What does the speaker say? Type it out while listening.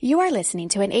You are listening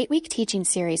to an 8-week teaching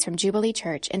series from Jubilee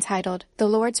Church entitled The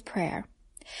Lord's Prayer.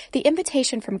 The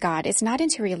invitation from God is not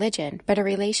into religion, but a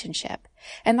relationship.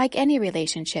 And like any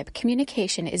relationship,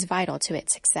 communication is vital to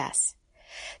its success.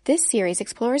 This series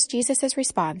explores Jesus'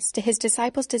 response to his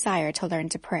disciples' desire to learn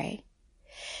to pray.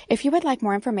 If you would like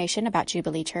more information about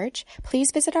Jubilee Church,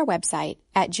 please visit our website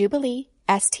at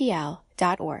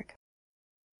jubileestl.org.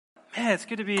 Man, it's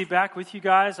good to be back with you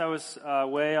guys. I was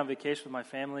away on vacation with my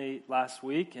family last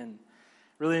week and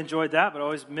really enjoyed that, but I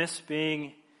always miss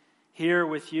being here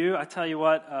with you. I tell you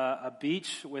what, a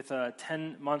beach with a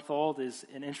 10-month-old is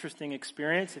an interesting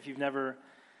experience if you've never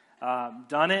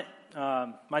done it.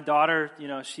 My daughter,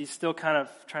 she's still kind of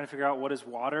trying to figure out what is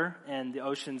water, and the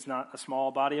ocean's not a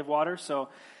small body of water. So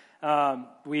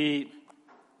we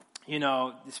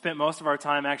spent most of our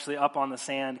time actually up on the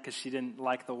sand because she didn't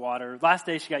like the water. Last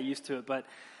day she got used to it, but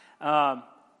I'm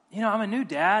a new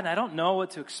dad, and I don't know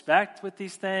what to expect with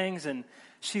these things, and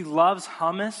she loves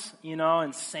hummus,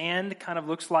 and sand kind of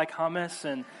looks like hummus,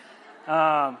 and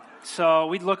so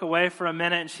we'd look away for a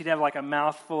minute, and she'd have like a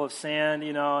mouthful of sand,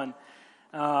 and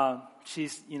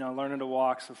she's, learning to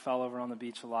walk, so fell over on the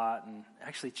beach a lot, and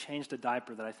actually changed a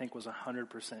diaper that I think was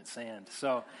 100% sand,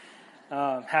 so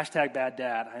hashtag bad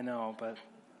dad, I know, but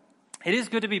it is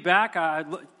good to be back. I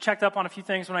checked up on a few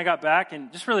things when I got back,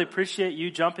 and just really appreciate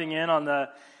you jumping in on the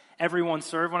Everyone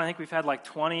Serve one. I think we've had like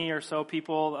 20 or so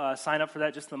people sign up for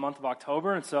that just in the month of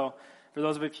October, and so for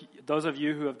those of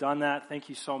you who have done that, thank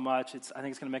you so much. I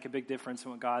think it's going to make a big difference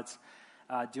in what God's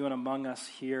doing among us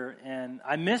here. And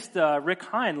I missed Rick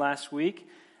Hine last week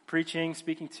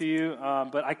speaking to you,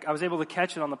 but I was able to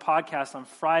catch it on the podcast on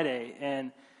Friday,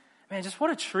 and man, just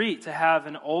what a treat to have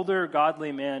an older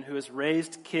godly man who has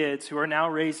raised kids, who are now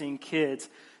raising kids,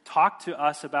 talk to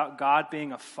us about God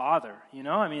being a father.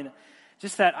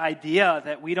 Just that idea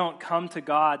that we don't come to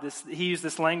God. He used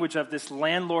this language of this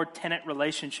landlord-tenant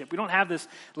relationship. We don't have this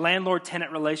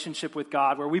landlord-tenant relationship with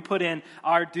God where we put in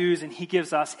our dues and he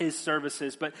gives us his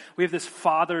services. But we have this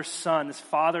father-son, this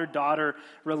father-daughter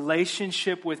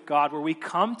relationship with God where we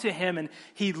come to him and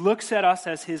he looks at us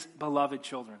as his beloved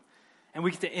children. And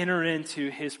we get to enter into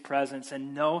his presence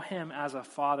and know him as a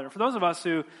father. For those of us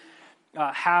who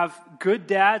have good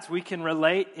dads, we can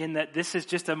relate in that this is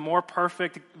just a more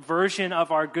perfect version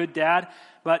of our good dad.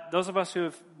 But those of us who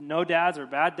have no dads or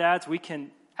bad dads, we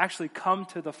can actually come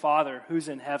to the Father who's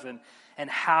in heaven and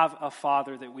have a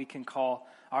father that we can call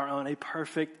our own, a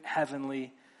perfect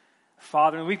heavenly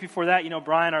Father. And the week before that,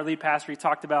 Brian, our lead pastor, he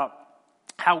talked about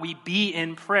how we be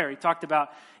in prayer. He talked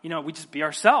about, we just be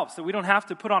ourselves, that we don't have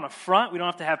to put on a front, we don't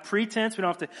have to have pretense, we don't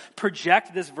have to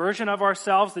project this version of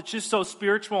ourselves that's just so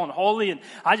spiritual and holy, and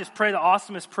I just pray the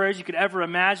awesomest prayers you could ever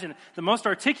imagine, the most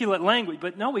articulate language,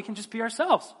 but no, we can just be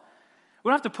ourselves. We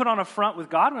don't have to put on a front with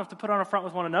God, we don't have to put on a front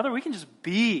with one another, we can just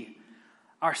be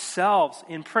ourselves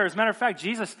in prayer. As a matter of fact,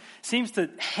 Jesus seems to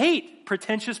hate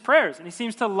pretentious prayers, and he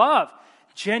seems to love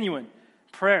genuine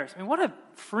prayers. What a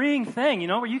freeing thing,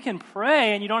 where you can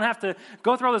pray and you don't have to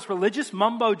go through all this religious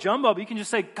mumbo jumbo, but you can just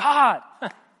say, God,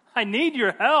 I need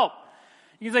your help.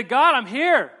 You can say, God, I'm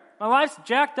here. My life's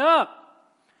jacked up.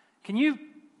 Can you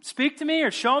speak to me or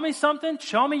show me something?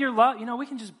 Show me your love. We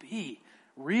can just be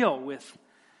real with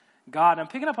God. I'm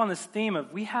picking up on this theme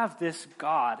of we have this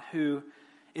God who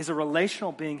is a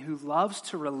relational being who loves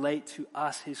to relate to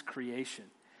us, his creation.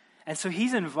 And so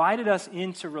he's invited us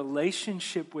into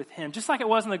relationship with him, just like it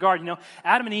was in the garden.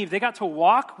 Adam and Eve, they got to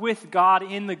walk with God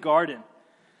in the garden.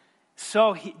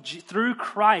 So through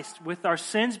Christ, with our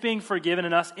sins being forgiven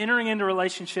and us entering into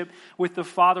relationship with the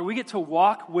Father, we get to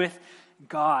walk with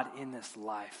God in this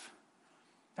life.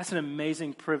 That's an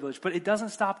amazing privilege, but it doesn't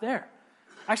stop there.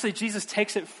 Actually, Jesus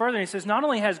takes it further. He says, not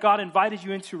only has God invited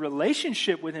you into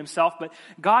relationship with himself, but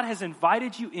God has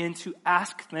invited you in to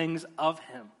ask things of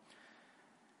him.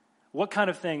 What kind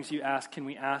of things, you ask, can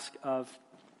we ask of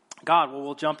God? Well,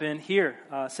 we'll jump in here.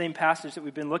 Same passage that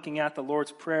we've been looking at, the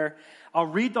Lord's Prayer. I'll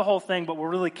read the whole thing, but we'll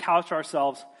really couch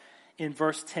ourselves in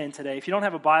verse 10 today. If you don't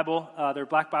have a Bible, there are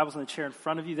black Bibles in the chair in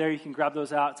front of you there. You can grab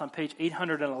those out. It's on page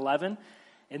 811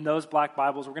 in those black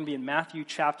Bibles. We're going to be in Matthew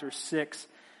chapter 6,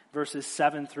 verses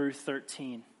 7 through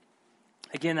 13.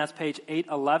 Again, that's page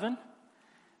 811,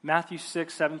 Matthew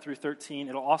 6, 7 through 13.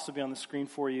 It'll also be on the screen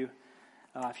for you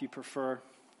if you prefer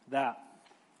that.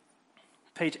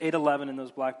 Page 811 in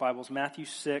those black Bibles, Matthew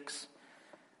 6,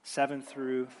 7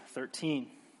 through 13.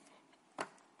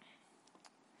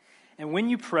 And when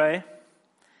you pray,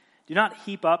 do not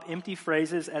heap up empty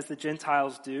phrases as the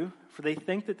Gentiles do, for they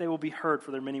think that they will be heard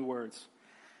for their many words.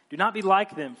 Do not be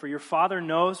like them, for your Father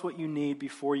knows what you need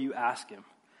before you ask him.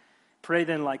 Pray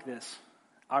then like this: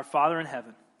 Our Father in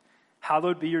heaven,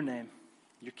 Hallowed be your name.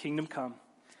 Your kingdom come.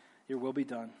 Your will be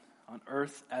done on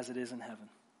earth as it is in heaven.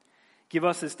 Give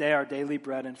us this day our daily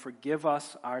bread, and forgive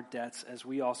us our debts as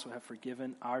we also have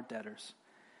forgiven our debtors.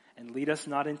 And lead us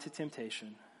not into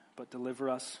temptation, but deliver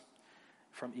us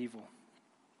from evil.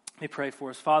 Let me pray for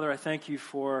us. Father, I thank you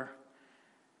for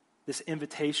this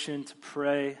invitation to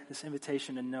pray, this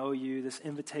invitation to know you, this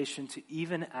invitation to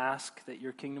even ask that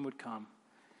your kingdom would come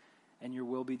and your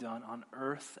will be done on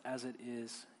earth as it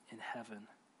is in heaven.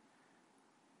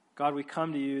 God, we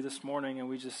come to you this morning and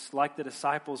we just, like the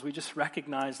disciples, we just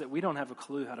recognize that we don't have a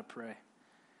clue how to pray.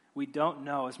 We don't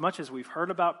know. As much as we've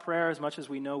heard about prayer, as much as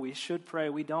we know we should pray,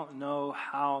 we don't know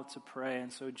how to pray.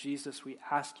 And so, Jesus, we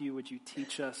ask you, would you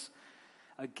teach us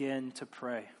again to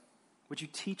pray? Would you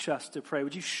teach us to pray?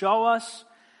 Would you show us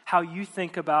how you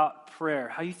think about prayer,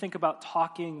 how you think about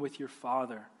talking with your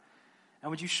Father?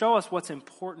 And would you show us what's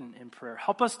important in prayer?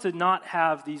 Help us to not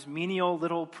have these menial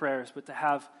little prayers, but to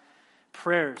have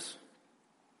prayers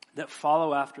that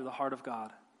follow after the heart of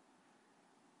God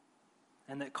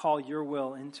and that call your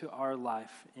will into our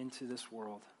life, into this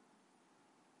world.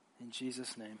 In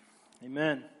Jesus' name,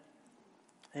 amen.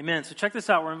 Amen. So check this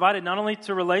out. We're invited not only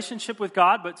to relationship with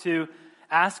God, but to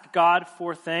ask God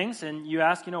for things. And you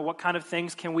ask, what kind of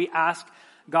things can we ask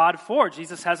God for?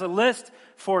 Jesus has a list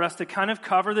for us to kind of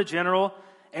cover the general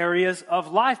areas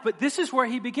of life. But this is where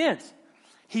he begins.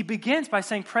 He begins by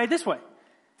saying, pray this way,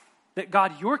 that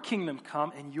God, your kingdom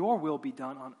come and your will be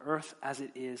done on earth as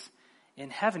it is in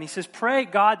heaven. He says, pray,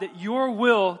 God, that your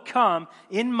will come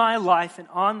in my life and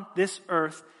on this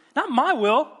earth. Not my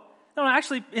will. No,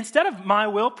 actually, instead of my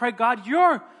will, pray, God,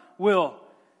 your will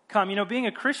come. Being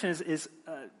a Christian is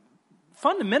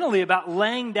fundamentally about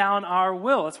laying down our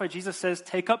will. That's why Jesus says,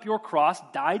 take up your cross,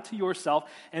 die to yourself,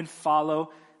 and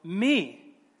follow me.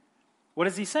 What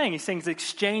is he saying? He's saying,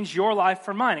 exchange your life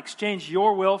for mine. Exchange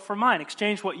your will for mine.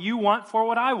 Exchange what you want for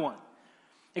what I want.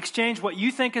 Exchange what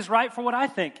you think is right for what I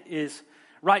think is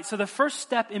right. So the first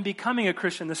step in becoming a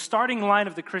Christian, the starting line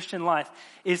of the Christian life,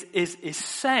 is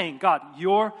saying, God,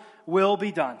 your will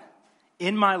be done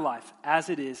in my life as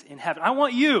it is in heaven. I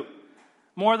want you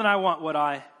more than I want what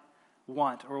I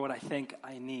want or what I think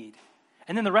I need.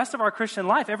 And then the rest of our Christian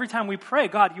life, every time we pray,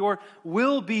 God, your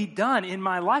will be done in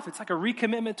my life, it's like a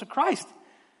recommitment to Christ.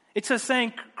 It's just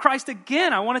saying, Christ,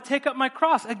 again, I want to take up my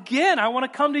cross. Again, I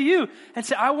want to come to you and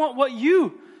say, I want what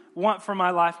you want for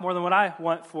my life more than what I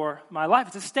want for my life.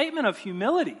 It's a statement of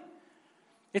humility.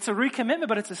 It's a recommitment,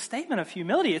 but it's a statement of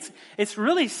humility. It's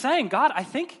really saying, God, I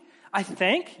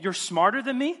think you're smarter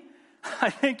than me. I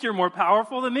think you're more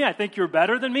powerful than me. I think you're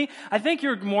better than me. I think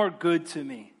you're more good to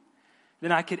me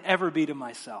than I could ever be to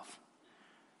myself.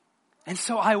 And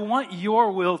so I want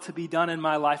your will to be done in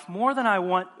my life more than I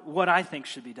want what I think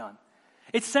should be done.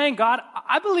 It's saying, God,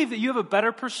 I believe that you have a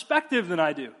better perspective than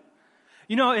I do.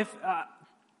 If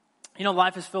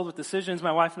life is filled with decisions.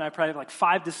 My wife and I probably have like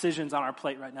 5 decisions on our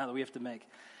plate right now that we have to make.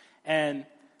 And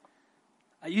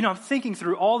I'm thinking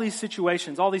through all these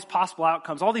situations, all these possible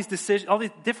outcomes, all these decisions, all these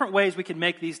different ways we can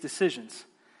make these decisions.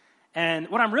 And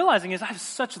what I'm realizing is I have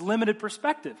such limited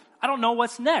perspective. I don't know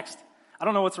what's next. I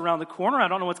don't know what's around the corner. I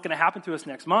don't know what's going to happen to us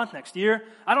next month, next year.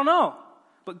 I don't know.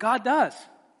 But God does.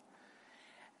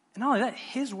 And not only that,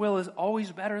 his will is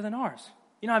always better than ours.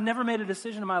 I've never made a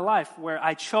decision in my life where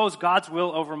I chose God's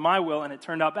will over my will and it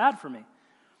turned out bad for me.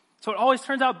 So it always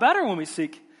turns out better when we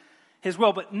seek his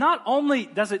will. But not only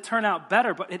does it turn out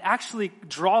better, but it actually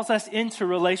draws us into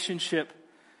relationship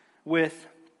with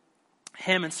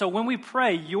him. And so when we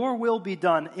pray, your will be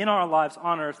done in our lives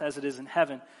on earth as it is in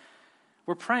heaven,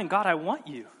 we're praying, God, I want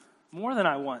you more than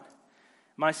I want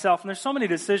myself. And there's so many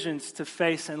decisions to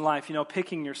face in life,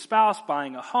 picking your spouse,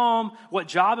 buying a home, what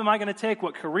job am I going to take,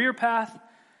 what career path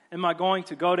am I going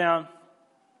to go down,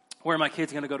 where are my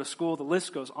kids going to go to school? The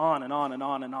list goes on and on and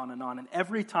on and on and on. And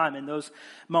every time in those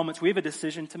moments, we have a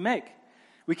decision to make.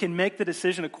 We can make the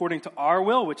decision according to our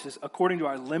will, which is according to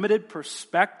our limited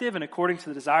perspective and according to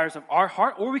the desires of our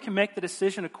heart, or we can make the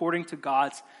decision according to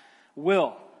God's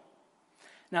will.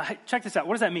 Now, check this out.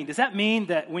 What does that mean? Does that mean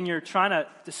that when you're trying to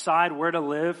decide where to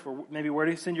live or maybe where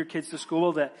to send your kids to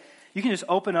school, that you can just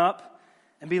open up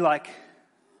and be like,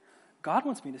 God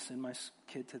wants me to send my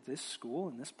kid to this school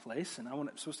and this place, and I'm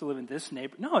supposed to live in this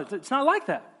neighborhood? No, it's not like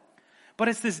that. But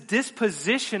it's this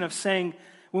disposition of saying,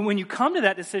 when you come to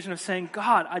that decision of saying,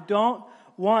 God, I don't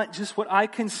want just what I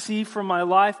can see from my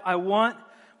life. I want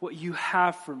what you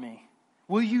have for me.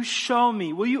 Will you show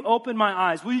me? Will you open my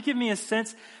eyes? Will you give me a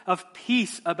sense of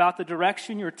peace about the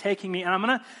direction you're taking me? And I'm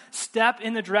going to step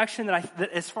in the direction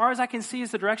that as far as I can see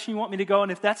is the direction you want me to go.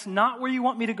 And if that's not where you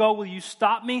want me to go, will you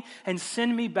stop me and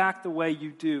send me back the way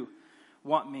you do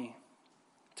want me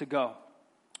to go.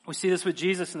 We see this with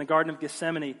Jesus in the Garden of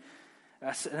Gethsemane.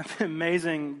 That's an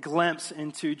amazing glimpse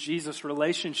into Jesus'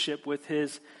 relationship with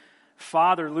his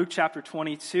Father. Luke chapter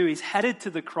 22, he's headed to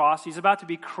the cross. He's about to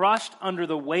be crushed under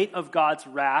the weight of God's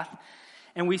wrath.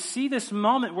 And we see this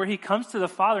moment where he comes to the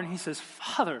Father and he says,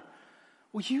 Father,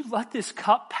 will you let this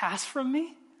cup pass from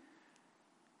me?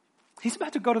 He's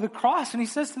about to go to the cross and he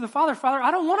says to the Father, Father,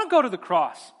 I don't want to go to the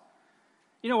cross.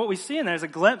 You know, what we see in there is a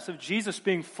glimpse of Jesus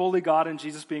being fully God and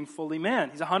Jesus being fully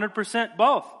man. He's 100%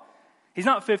 both. He's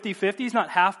not 50-50. He's not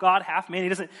half God, half man. He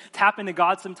doesn't tap into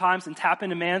God sometimes and tap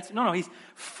into man. No, he's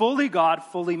fully God,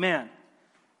 fully man.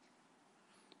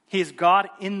 He is God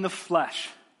in the flesh.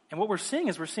 And what we're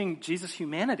seeing Jesus'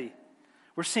 humanity.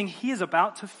 We're seeing he is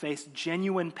about to face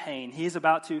genuine pain. He is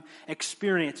about to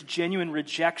experience genuine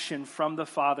rejection from the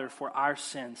Father for our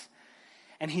sins.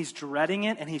 And he's dreading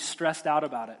it and he's stressed out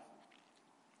about it.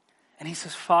 And he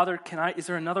says, Father, is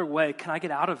there another way? Can I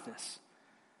get out of this?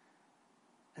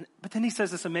 But then he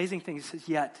says this amazing thing. He says,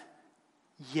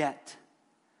 yet,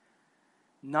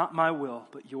 not my will,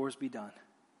 but yours be done.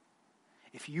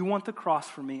 If you want the cross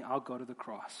for me, I'll go to the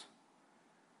cross.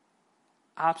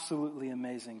 Absolutely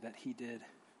amazing that he did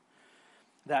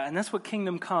that. And that's what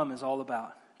kingdom come is all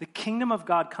about. The kingdom of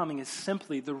God coming is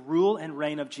simply the rule and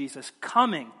reign of Jesus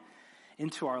coming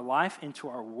into our life, into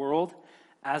our world,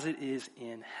 as it is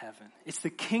in heaven. It's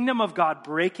the kingdom of God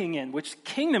breaking in, which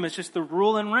kingdom is just the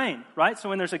rule and reign, right? So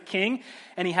when there's a king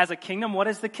and he has a kingdom, what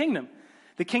is the kingdom?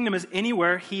 The kingdom is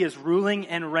anywhere he is ruling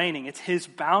and reigning. It's his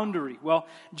boundary. Well,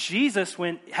 Jesus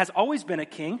has always been a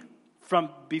king from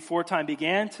before time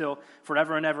began till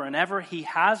forever and ever and ever. He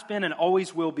has been and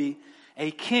always will be a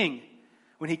king.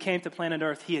 When he came to planet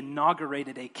Earth, he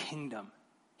inaugurated a kingdom.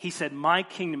 He said, my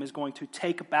kingdom is going to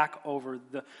take back over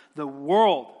the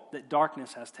world that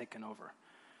darkness has taken over.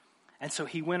 And so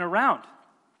he went around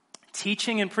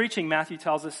teaching and preaching. Matthew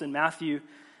tells us in Matthew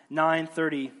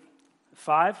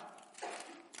 9:35.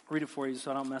 Read it for you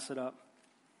so I don't mess it up.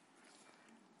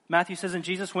 Matthew says, and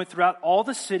Jesus went throughout all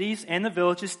the cities and the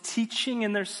villages, teaching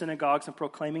in their synagogues and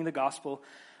proclaiming the gospel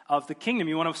of the kingdom.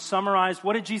 You want to summarize,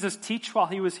 what did Jesus teach while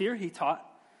he was here? He taught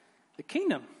the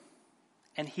kingdom.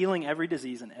 And healing every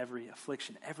disease and every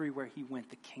affliction. Everywhere he went,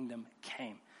 the kingdom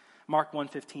came. Mark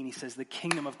 1:15, he says, the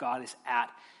kingdom of God is at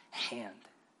hand.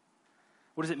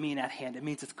 What does it mean at hand? It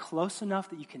means it's close enough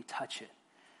that you can touch it.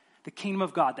 The kingdom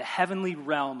of God, the heavenly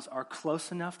realms are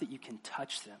close enough that you can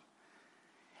touch them.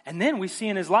 And then we see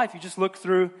in his life, you just look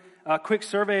through a quick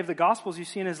survey of the Gospels, you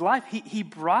see in his life, he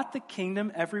brought the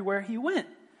kingdom everywhere he went.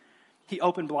 He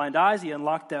opened blind eyes, he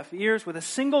unlocked deaf ears. With a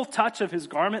single touch of his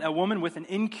garment, a woman with an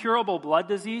incurable blood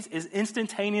disease is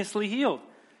instantaneously healed.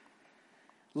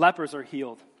 Lepers are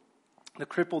healed. The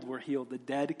crippled were healed. The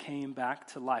dead came back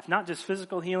to life. Not just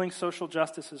physical healing, social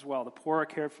justice as well. The poor are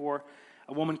cared for.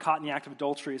 A woman caught in the act of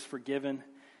adultery is forgiven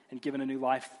and given a new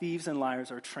life. Thieves and liars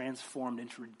are transformed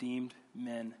into redeemed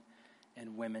men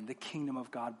and women. The kingdom of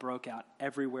God broke out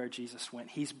everywhere Jesus went.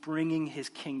 He's bringing his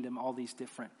kingdom all these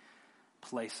different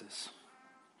places.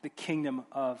 The kingdom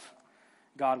of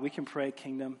God. We can pray,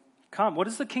 kingdom come. What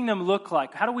does the kingdom look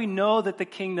like? How do we know that the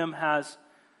kingdom has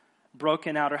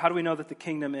broken out? Or how do we know that the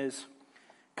kingdom is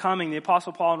coming? The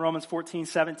Apostle Paul in Romans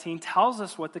 14:17 tells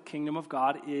us what the kingdom of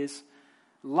God is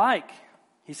like.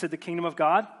 He said the kingdom of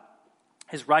God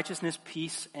is righteousness,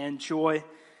 peace, and joy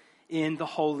in the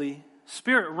Holy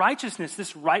Spirit. Righteousness,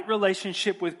 this right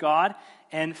relationship with God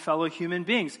and fellow human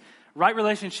beings. Right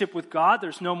relationship with God,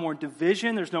 there's no more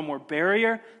division, there's no more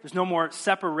barrier, there's no more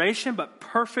separation, but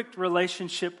perfect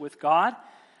relationship with God,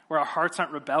 where our hearts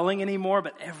aren't rebelling anymore,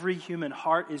 but every human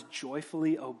heart is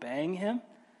joyfully obeying him.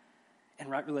 And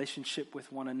right relationship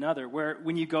with one another, where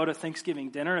when you go to Thanksgiving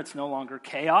dinner, it's no longer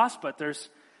chaos, but there's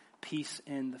peace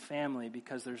in the family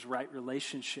because there's right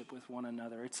relationship with one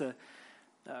another. It's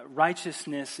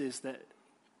righteousness is that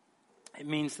it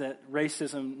means that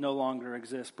racism no longer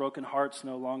exists. Broken hearts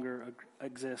no longer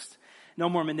exist. No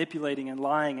more manipulating and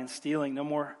lying and stealing. No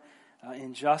more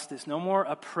injustice. No more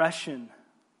oppression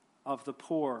of the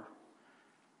poor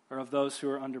or of those who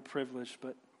are underprivileged.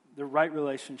 But the right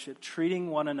relationship, treating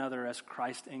one another as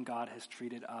Christ and God has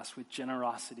treated us, with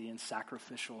generosity and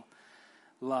sacrificial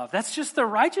love. That's just the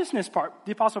righteousness part.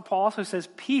 The Apostle Paul also says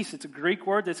peace. It's a Greek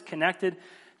word that's connected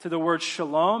to the word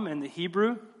shalom in the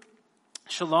Hebrew.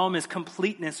 Shalom is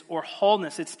completeness or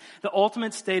wholeness. It's the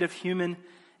ultimate state of human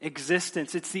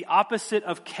existence. It's the opposite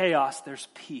of chaos. There's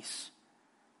peace.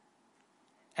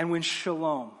 And when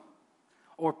shalom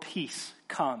or peace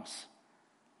comes,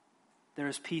 there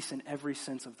is peace in every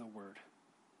sense of the word.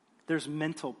 There's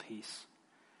mental peace.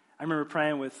 I remember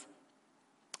praying with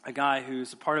a guy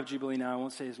who's a part of Jubilee now. I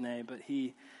won't say his name, but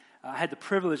I had the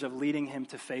privilege of leading him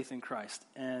to faith in Christ.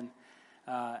 And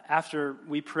after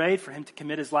we prayed for him to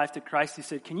commit his life to Christ, he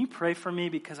said, "Can you pray for me?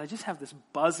 Because I just have this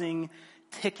buzzing,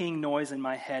 ticking noise in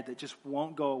my head that just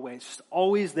won't go away. It's just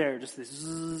always there, just this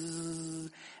zzz,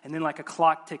 and then like a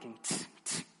clock ticking. Tick,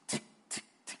 tick, tick, tick,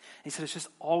 tick." He said, "It's just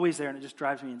always there, and it just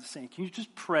drives me insane. Can you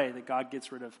just pray that God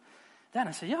gets rid of that?" And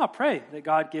I said, "Yeah, I'll pray that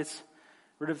God gets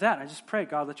rid of that." And I just pray,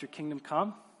 "God, let your kingdom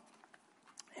come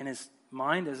in his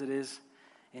mind as it is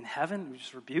in heaven." We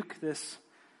just rebuke this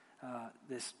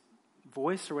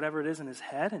voice or whatever it is in his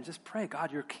head and just pray,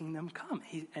 "God, your kingdom come."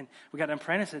 And we got done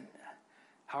praying. I said,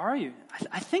 "How are you?"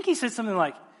 I think he said something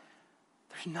like,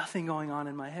 "There's nothing going on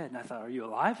in my head." And I thought, "Are you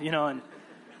alive?" And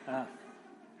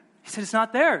he said, "It's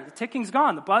not there. The ticking's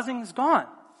gone. The buzzing's gone."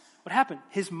 What happened?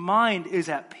 His mind is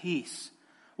at peace.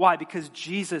 Why? Because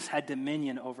Jesus had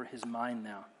dominion over his mind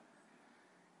now.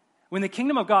 When the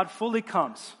kingdom of God fully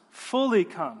comes,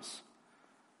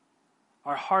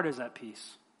 our heart is at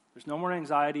peace. There's no more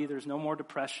anxiety. There's no more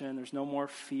depression. There's no more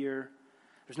fear.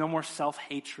 There's no more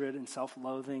self-hatred and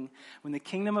self-loathing. When the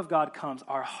kingdom of God comes,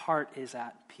 our heart is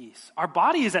at peace. Our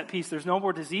body is at peace. There's no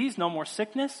more disease, no more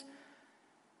sickness.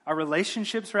 Our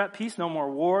relationships are at peace. No more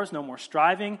wars, no more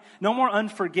striving, no more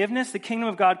unforgiveness. The kingdom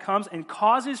of God comes and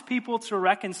causes people to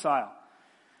reconcile,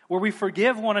 where we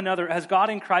forgive one another as God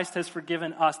in Christ has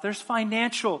forgiven us. There's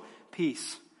financial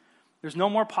peace. There's no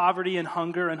more poverty and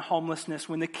hunger and homelessness.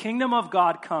 When the kingdom of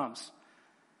God comes,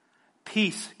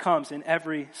 peace comes in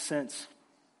every sense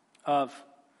of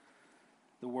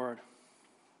the word.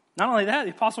 Not only that,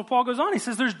 the Apostle Paul goes on. He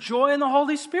says there's joy in the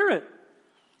Holy Spirit.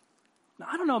 Now,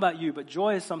 I don't know about you, but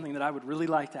joy is something that I would really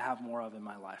like to have more of in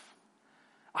my life.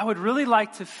 I would really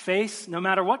like to face, no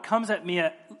matter what comes at me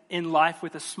in life,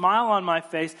 with a smile on my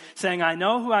face, saying, I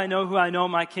know who I know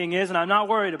my King is, and I'm not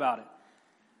worried about it.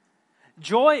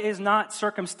 Joy is not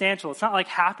circumstantial. It's not like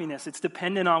happiness. It's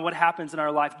dependent on what happens in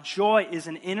our life. Joy is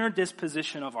an inner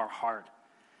disposition of our heart,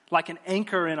 like an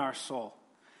anchor in our soul.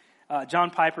 John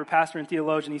Piper, pastor and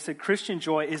theologian, he said, Christian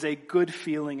joy is a good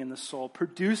feeling in the soul,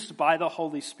 produced by the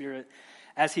Holy Spirit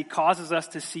as he causes us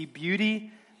to see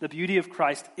beauty, the beauty of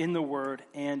Christ in the Word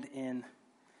and in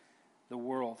the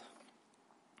world.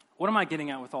 What am I getting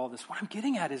at with all this? What I'm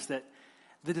getting at is that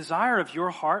the desire of your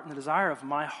heart and the desire of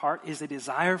my heart is a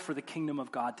desire for the kingdom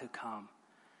of God to come.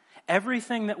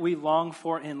 Everything that we long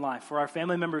for in life, for our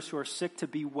family members who are sick to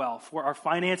be well, for our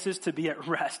finances to be at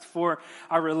rest, for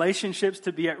our relationships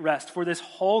to be at rest, for this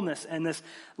wholeness and this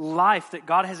life that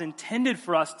God has intended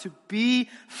for us to be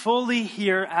fully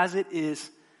here as it is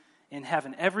in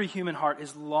heaven. Every human heart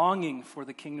is longing for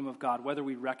the kingdom of God, whether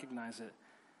we recognize it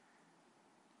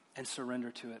and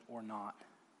surrender to it or not.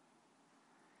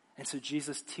 And so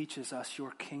Jesus teaches us,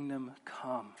 your kingdom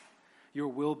come. Your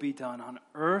will be done on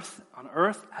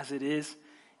earth as it is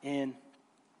in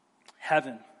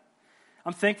heaven.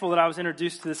 I'm thankful that I was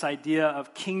introduced to this idea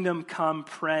of kingdom come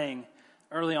praying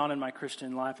early on in my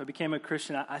Christian life. I became a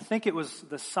Christian, I think it was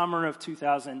the summer of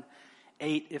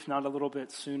 2008, if not a little bit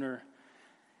sooner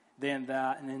than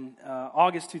that. And in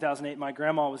August 2008, my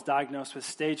grandma was diagnosed with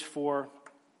stage 4,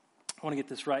 I want to get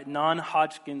this right,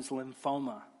 non-Hodgkin's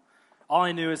lymphoma. All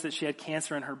I knew is that she had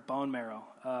cancer in her bone marrow.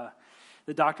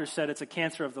 The doctor said it's a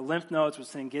cancer of the lymph nodes,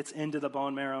 which then gets into the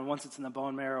bone marrow. And once it's in the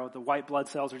bone marrow, the white blood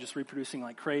cells are just reproducing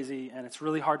like crazy. And it's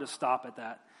really hard to stop at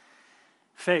that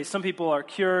phase. Some people are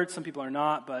cured, some people are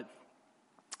not. But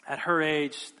at her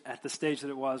age, at the stage that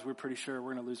it was, we're pretty sure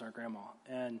we're going to lose our grandma.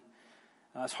 And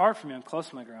it's hard for me. I'm close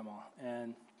to my grandma.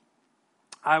 And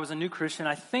I was a new Christian.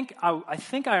 I think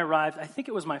I arrived, I think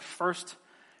it was my first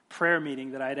prayer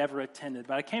meeting that I had ever attended.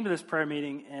 But I came to this prayer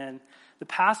meeting and the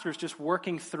pastor is just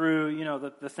working through,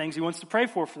 the things he wants to pray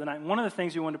for the night. And one of the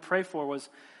things he wanted to pray for was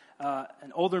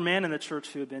an older man in the church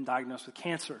who had been diagnosed with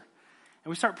cancer. And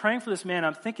we start praying for this man.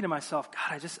 I'm thinking to myself,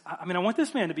 God, I want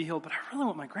this man to be healed, but I really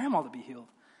want my grandma to be healed.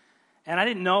 And I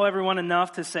didn't know everyone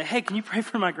enough to say, hey, can you pray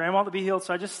for my grandma to be healed?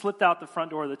 So I just slipped out the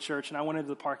front door of the church and I went into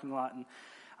the parking lot and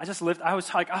I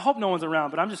was like, I hope no one's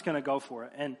around, but I'm just going to go for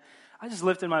it. And I just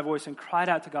lifted my voice and cried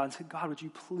out to God and said, God, would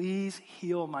you please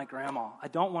heal my grandma? I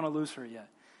don't want to lose her yet.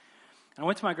 And I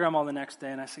went to my grandma the next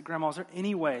day and I said, Grandma, is there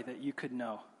any way that you could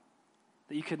know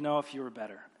if you were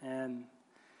better? And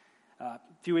a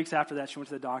few weeks after that, she went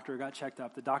to the doctor, got checked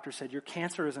up. The doctor said, your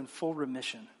cancer is in full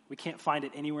remission. We can't find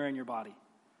it anywhere in your body.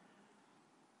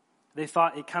 They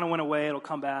thought it kind of went away, it'll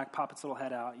come back, pop its little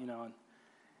head out, And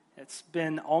it's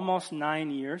been almost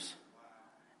 9 years.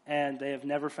 And they have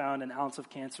never found an ounce of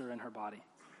cancer in her body.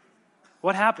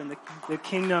 What happened? The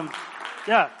kingdom,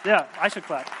 yeah, I should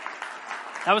clap.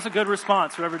 That was a good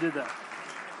response, whoever did that.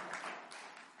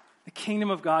 the kingdom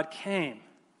of God came.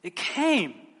 It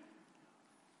came.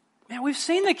 Man, we've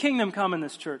seen the kingdom come in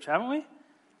this church, haven't we?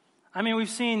 I mean, we've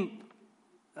seen,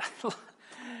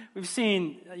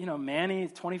 Manny,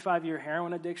 25-year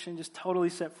heroin addiction, just totally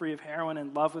set free of heroin,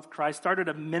 in love with Christ. Started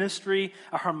a ministry,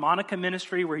 a harmonica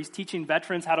ministry, where he's teaching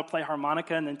veterans how to play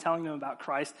harmonica and then telling them about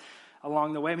Christ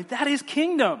along the way. I mean, that is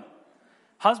kingdom.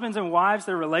 Husbands and wives,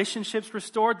 their relationships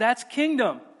restored, that's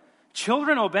kingdom.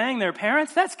 Children obeying their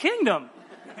parents, that's kingdom.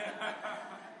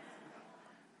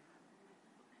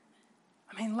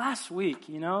 I mean, last week,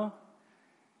 2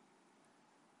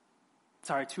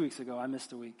 weeks ago, I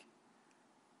missed a week.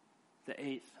 The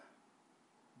 8th.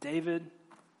 David,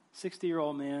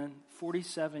 60-year-old man,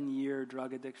 47-year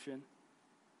drug addiction,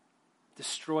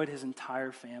 destroyed his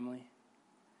entire family.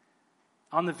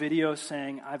 On the video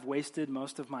saying, I've wasted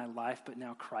most of my life, but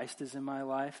now Christ is in my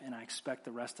life, and I expect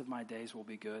the rest of my days will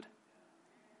be good.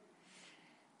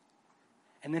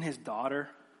 And then his daughter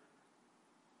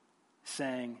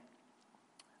saying,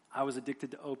 I was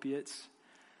addicted to opiates,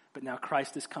 but now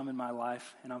Christ has come in my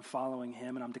life, and I'm following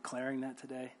him, and I'm declaring that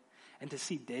today. And to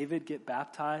see David get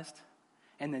baptized,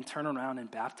 and then turn around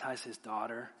and baptize his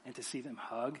daughter, and to see them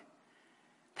hug,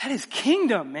 that is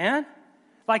kingdom, man.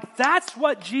 Like, that's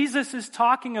what Jesus is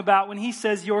talking about when he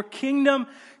says, your kingdom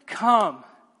come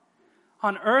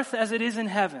on earth as it is in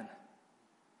heaven.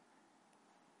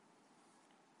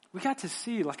 We got to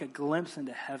see like a glimpse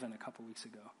into heaven a couple weeks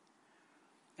ago.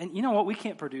 And you know what? We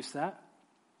can't produce that.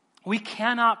 We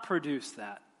cannot produce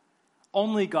that.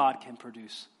 Only God can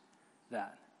produce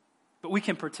that. But we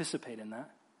can participate in that.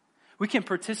 We can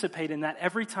participate in that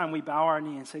every time we bow our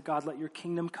knee and say, God, let your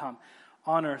kingdom come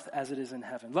on earth as it is in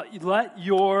heaven. Let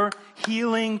your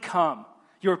healing come,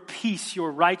 your peace,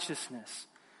 your righteousness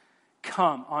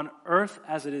come on earth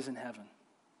as it is in heaven.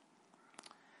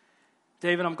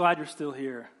 David, I'm glad you're still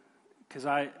here, because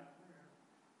I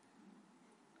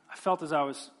felt as I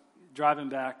was driving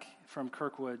back from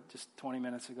Kirkwood just 20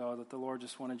 minutes ago that the Lord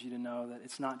just wanted you to know that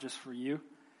it's not just for you.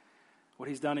 What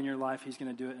he's done in your life, he's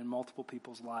going to do it in multiple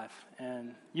people's life.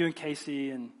 And you and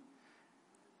Casey, and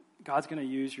God's going to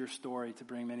use your story to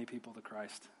bring many people to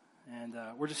Christ. And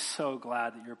we're just so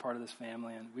glad that you're a part of this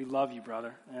family. And we love you,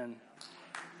 brother. And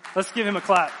let's give him a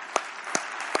clap.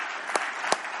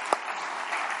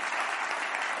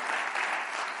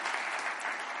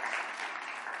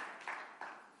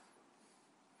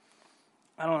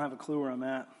 I don't have a clue where I'm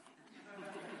at.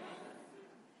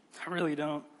 I really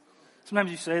don't. Sometimes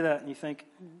you say that and you think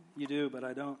you do, but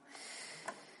I don't.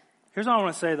 Here's what I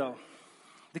want to say, though.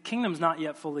 The kingdom's not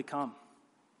yet fully come.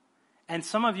 And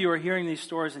some of you are hearing these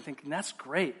stories and thinking, that's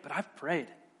great, but I've prayed.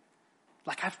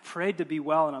 Like, I've prayed to be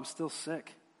well and I'm still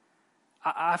sick.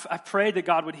 I've prayed that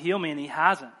God would heal me and he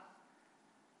hasn't.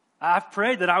 I've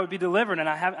prayed that I would be delivered and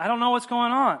I don't know what's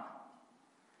going on.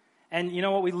 And you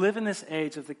know what? We live in this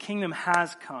age of the kingdom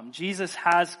has come. Jesus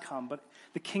has come, but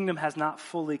the kingdom has not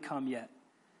fully come yet.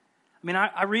 I mean,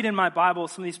 I read in my Bible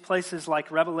some of these places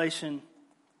like Revelation.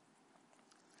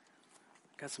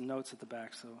 Got some notes at the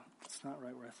back, so it's not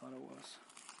right where I thought it was.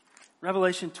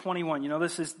 Revelation 21.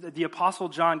 This is the Apostle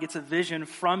John gets a vision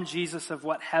from Jesus of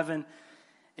what heaven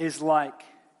is like.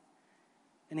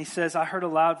 And he says, I heard a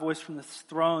loud voice from the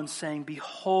throne saying,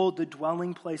 behold, the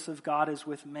dwelling place of God is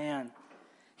with man.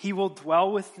 He will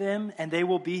dwell with them, and they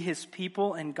will be his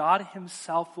people, and God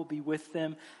himself will be with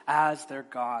them as their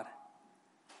God.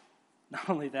 Not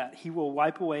only that, he will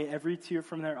wipe away every tear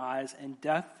from their eyes, and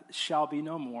death shall be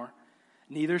no more.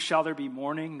 Neither shall there be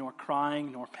mourning, nor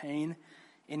crying, nor pain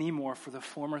anymore, for the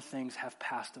former things have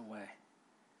passed away.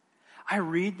 I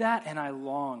read that and I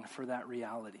long for that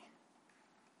reality.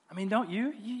 I mean, don't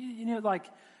you? You know, like,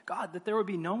 God, that there would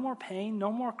be no more pain,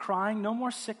 no more crying, no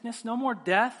more sickness, no more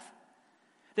death.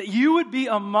 That you would be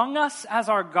among us as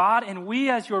our God and we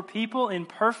as your people in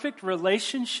perfect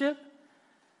relationship.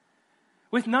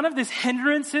 With none of these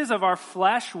hindrances of our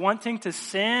flesh wanting to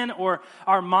sin or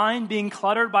our mind being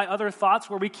cluttered by other thoughts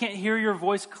where we can't hear your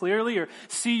voice clearly or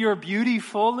see your beauty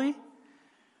fully.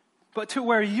 But to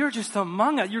where you're just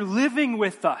among us, you're living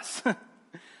with us.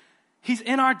 He's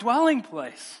in our dwelling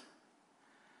place.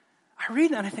 I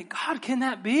read that and I think, God, can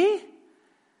that be?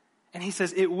 And he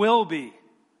says, it will be.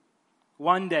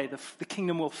 One day the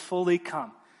kingdom will fully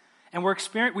come. And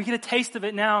we get a taste of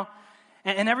it now.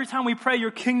 And every time we pray,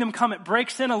 your kingdom come, it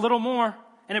breaks in a little more.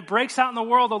 And it breaks out in the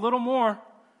world a little more.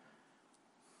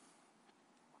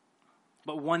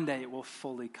 But one day it will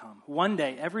fully come. One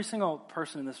day, every single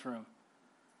person in this room,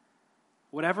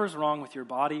 whatever is wrong with your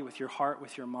body, with your heart,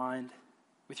 with your mind,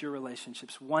 with your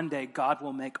relationships, one day God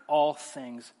will make all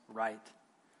things right.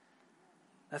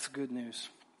 That's good news.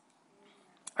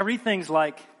 I read things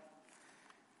like,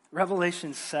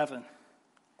 Revelation 7.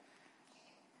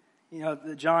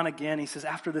 John again, he says,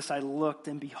 after this I looked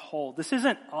and behold. This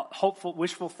isn't hopeful,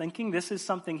 wishful thinking. This is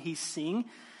something he's seeing,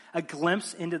 a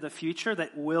glimpse into the future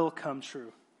that will come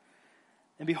true.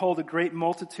 And behold, a great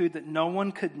multitude that no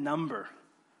one could number.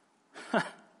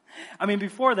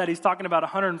 Before that, he's talking about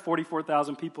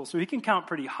 144,000 people, so he can count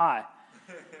pretty high.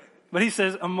 But he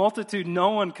says, a multitude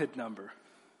no one could number.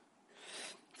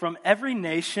 From every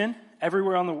nation,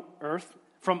 everywhere on the earth,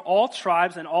 from all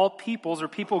tribes and all peoples or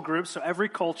people groups, so every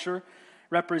culture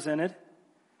represented,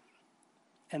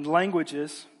 and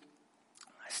languages,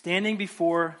 standing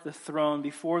before the throne,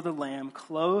 before the Lamb,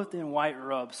 clothed in white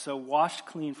robes, so washed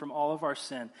clean from all of our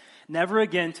sin, never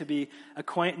again to be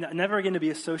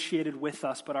associated with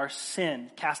us, but our sin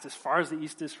cast as far as the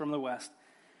east is from the west,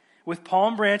 with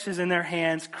palm branches in their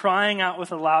hands, crying out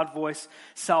with a loud voice,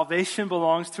 salvation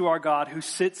belongs to our God who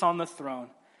sits on the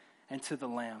throne and to the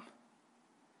Lamb.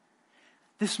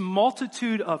 This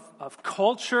multitude of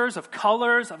cultures, of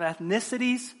colors, of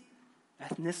ethnicities,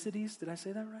 did I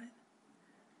say that right?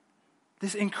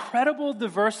 This incredible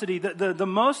diversity, the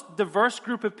most diverse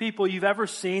group of people you've ever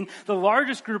seen, the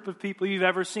largest group of people you've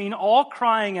ever seen, all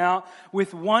crying out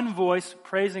with one voice,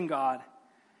 praising God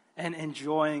and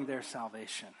enjoying their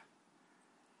salvation.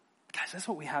 Guys, that's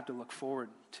what we have to look forward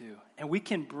to. And we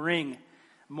can bring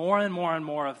more and more and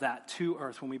more of that to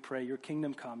earth when we pray, your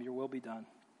kingdom come, your will be done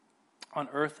on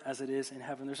earth as it is in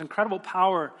heaven. There's incredible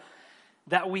power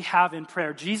that we have in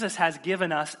prayer. Jesus has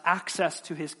given us access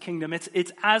to his kingdom.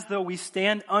 It's as though we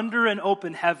stand under an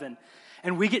open heaven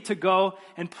and we get to go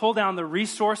and pull down the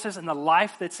resources and the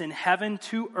life that's in heaven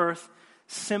to earth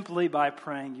simply by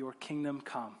praying, your kingdom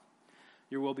come,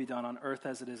 your will be done on earth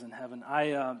as it is in heaven.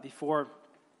 Before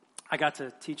I got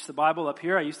to teach the Bible up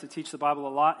here, I used to teach the Bible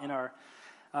a lot in our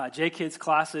J-Kids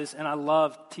classes, and I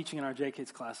love teaching in our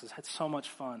J-Kids classes. I had so much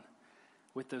fun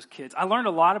with those kids. I learned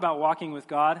a lot about walking with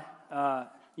God,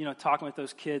 talking with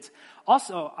those kids.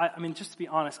 Also, just to be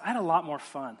honest, I had a lot more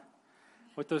fun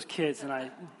with those kids than I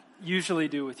usually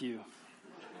do with you.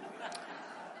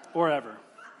 Or ever.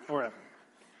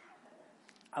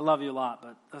 I love you a lot,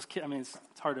 but those kids,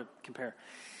 it's hard to compare.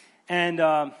 And,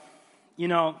 did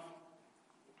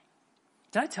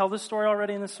I tell this story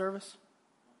already in this service?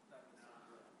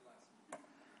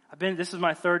 This is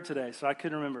my third today, so I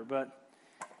couldn't remember,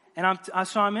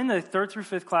 I'm in the 3rd through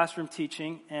 5th classroom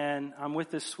teaching, and I'm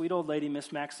with this sweet old lady,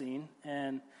 Miss Maxine,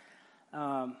 and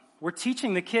we're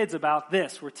teaching the kids about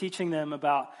this. We're teaching them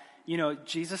about,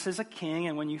 Jesus is a king,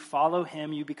 and when you follow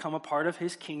him, you become a part of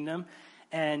his kingdom,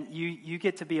 and you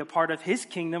get to be a part of his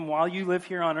kingdom while you live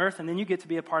here on earth, and then you get to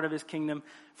be a part of his kingdom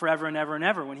forever and ever and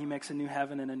ever when he makes a new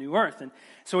heaven and a new earth. And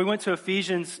so we went to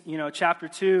Ephesians, chapter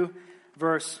 2,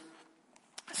 verse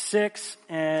 6,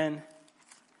 and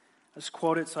let's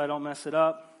quote it so I don't mess it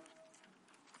up.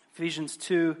 Ephesians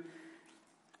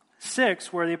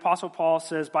 2:6, where the Apostle Paul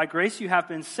says, by grace you have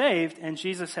been saved, and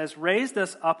Jesus has raised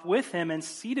us up with him and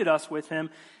seated us with him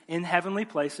in heavenly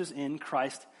places in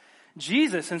Christ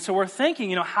Jesus. And so we're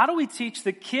thinking, how do we teach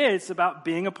the kids about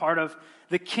being a part of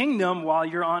the kingdom while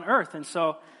you're on earth? And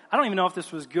so I don't even know if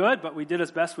this was good, but we did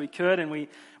as best we could, and we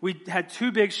had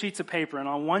 2 big sheets of paper, and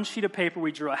on one sheet of paper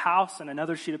we drew a house, and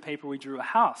another sheet of paper we drew a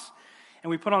house. And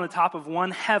we put on the top of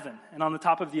one heaven and on the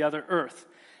top of the other earth.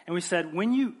 And we said,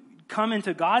 when you come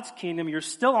into God's kingdom, you're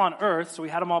still on earth. So we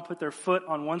had them all put their foot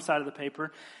on one side of the paper.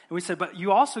 And we said, but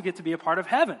you also get to be a part of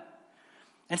heaven.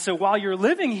 And so while you're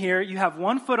living here, you have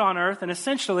one foot on earth and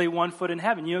essentially one foot in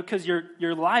heaven. Because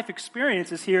your life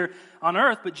experience is here on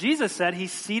earth. But Jesus said he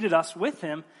seated us with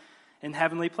him in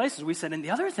heavenly places. We said, and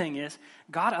the other thing is,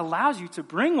 God allows you to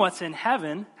bring what's in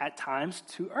heaven at times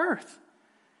to earth.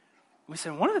 We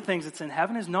said, one of the things that's in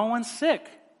heaven is no one's sick.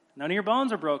 None of your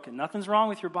bones are broken. Nothing's wrong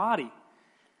with your body.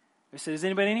 We said, does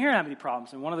anybody in here have any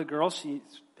problems? And one of the girls, she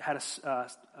had a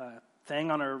thing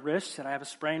on her wrist. She said, I have a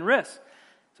sprained wrist.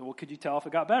 So, well, could you tell if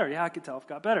it got better? Yeah, I could tell if it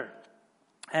got better.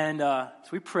 And so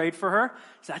we prayed for her.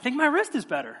 She said, I think my wrist is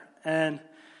better. And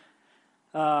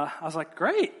I was like,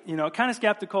 great. Kind of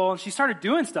skeptical. And she started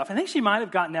doing stuff. I think she might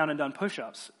have gotten down and done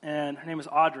push-ups. And her name was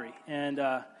Audrey. And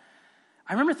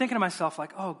I remember thinking to myself,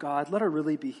 like, oh, God, let her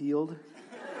really be healed.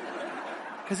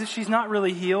 Because if she's not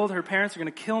really healed, her parents are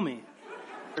going to kill me.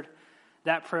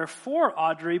 That prayer for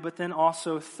Audrey, but then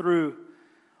also through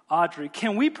Audrey.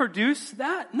 Can we produce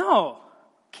that? No,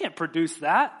 can't produce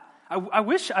that. I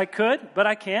wish I could, but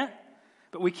I can't.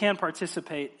 But we can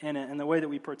participate in it, and the way that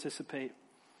we participate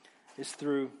is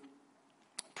through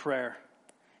prayer.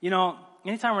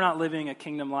 Anytime we're not living a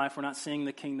kingdom life, we're not seeing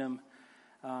the kingdom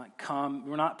come,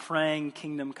 we're not praying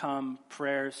kingdom come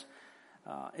prayers,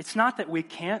 It's not that we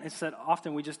can't, it's that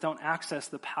often we just don't access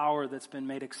the power that's been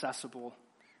made accessible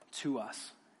to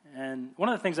us. And one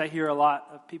of the things I hear a lot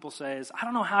of people say is, I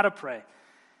don't know how to pray.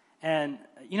 And,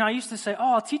 I used to say,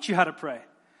 I'll teach you how to pray.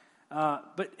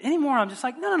 But anymore, I'm just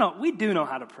like, no, we do know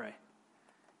how to pray.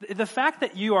 The fact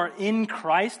that you are in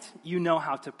Christ, you know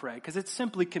how to pray, because it's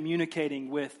simply communicating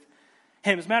with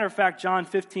Him. As a matter of fact, John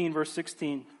 15, verse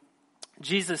 16,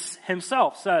 Jesus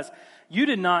Himself says, you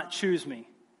did not choose me,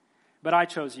 but I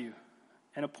chose you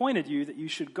and appointed you that you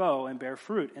should go and bear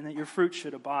fruit, and that your fruit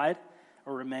should abide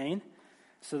or remain,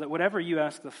 so that whatever you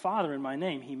ask the Father in my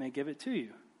name, He may give it to you.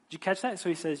 Did you catch that? So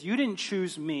He says, you didn't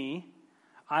choose me,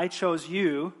 I chose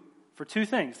you for two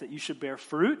things, that you should bear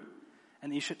fruit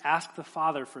and that you should ask the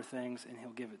Father for things and He'll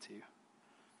give it to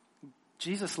you.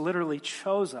 Jesus literally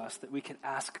chose us that we could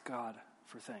ask God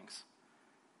for things.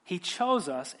 He chose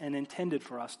us and intended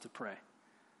for us to pray.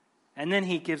 And then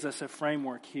He gives us a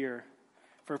framework here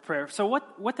for prayer. So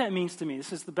what that means to me,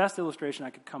 this is the best illustration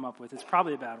I could come up with. It's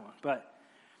probably a bad one, but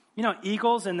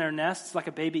eagles in their nests, like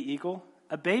a baby eagle.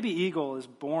 A baby eagle is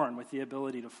born with the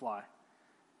ability to fly.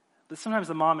 But sometimes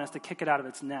the mom has to kick it out of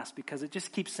its nest because it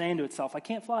just keeps saying to itself, I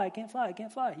can't fly, I can't fly, I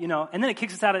can't fly, and then it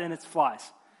kicks it out and it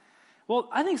flies. Well,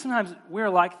 I think sometimes we're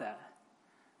like that.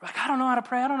 We're like, I don't know how to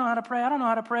pray, I don't know how to pray, I don't know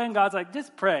how to pray, and God's like,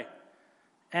 just pray.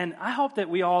 And I hope that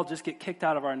we all just get kicked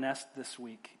out of our nest this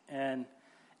week and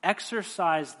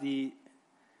exercise the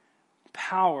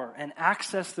power and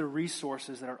access the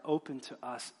resources that are open to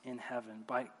us in heaven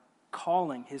by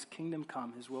calling His kingdom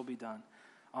come, His will be done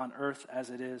on earth as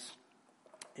it is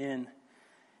in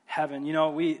heaven.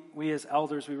 We as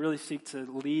elders, we really seek to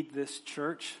lead this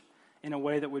church in a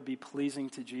way that would be pleasing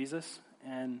to Jesus.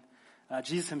 And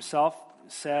Jesus Himself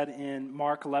said in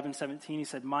Mark 11:17, He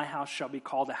said, my house shall be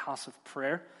called a house of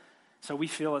prayer. So we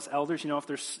feel as elders, if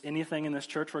there's anything in this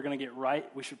church we're going to get right,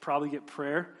 we should probably get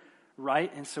prayer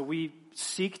right. And so we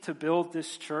seek to build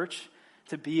this church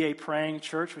to be a praying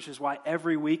church, which is why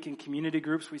every week in community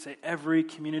groups, we say every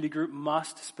community group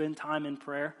must spend time in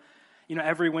prayer.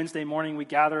 Every Wednesday morning we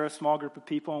gather a small group of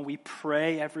people and we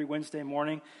pray every Wednesday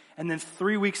morning. And then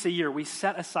 3 weeks a year, we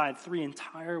set aside 3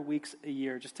 entire weeks a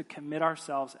year just to commit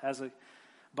ourselves as a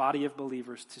body of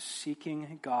believers to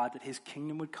seeking God, that His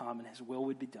kingdom would come and His will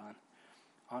would be done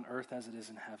on earth as it is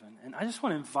in heaven. And I just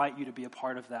want to invite you to be a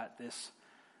part of that this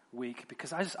week,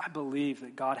 because I believe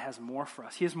that God has more for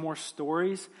us. He has more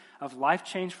stories of life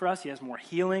change for us. He has more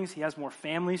healings. He has more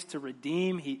families to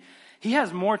redeem. He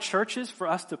has more churches for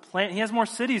us to plant. He has more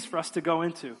cities for us to go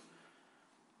into.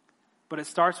 But it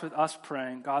starts with us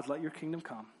praying, God, let your kingdom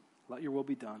come. Let your will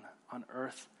be done on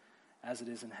earth as it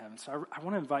is in heaven. So I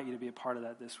want to invite you to be a part of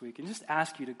that this week and just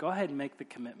ask you to go ahead and make the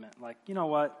commitment. Like, you know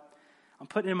what? I'm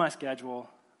putting in my schedule.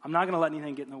 I'm not going to let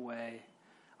anything get in the way.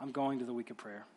 I'm going to the week of prayer.